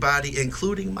everybody,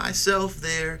 including myself,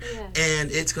 there. Yes. And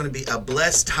it's going to be a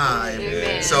blessed time.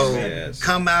 Amen. So Yes.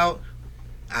 come out.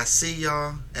 I see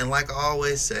y'all. And like I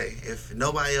always say, if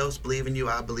nobody else believes in you,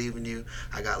 I believe in you.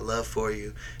 I got love for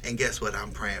you. And guess what?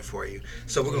 I'm praying for you.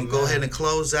 So we're going to go ahead and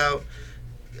close out.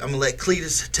 I'm going to let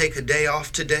Cletus take a day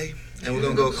off today. And we're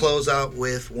going to go close out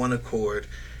with One Accord.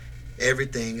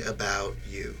 Everything About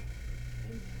You.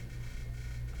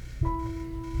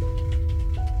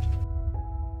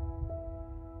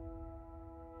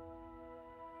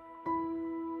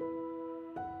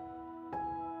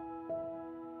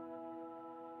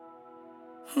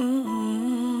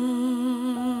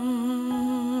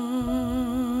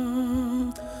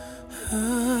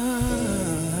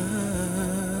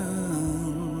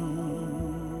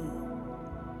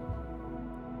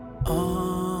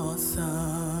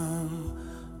 Awesome,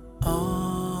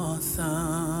 awesome.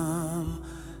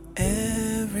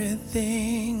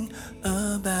 Everything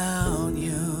about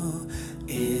you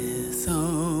is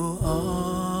so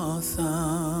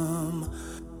awesome,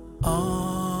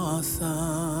 awesome.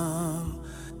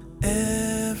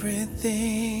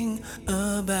 Everything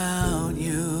about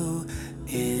you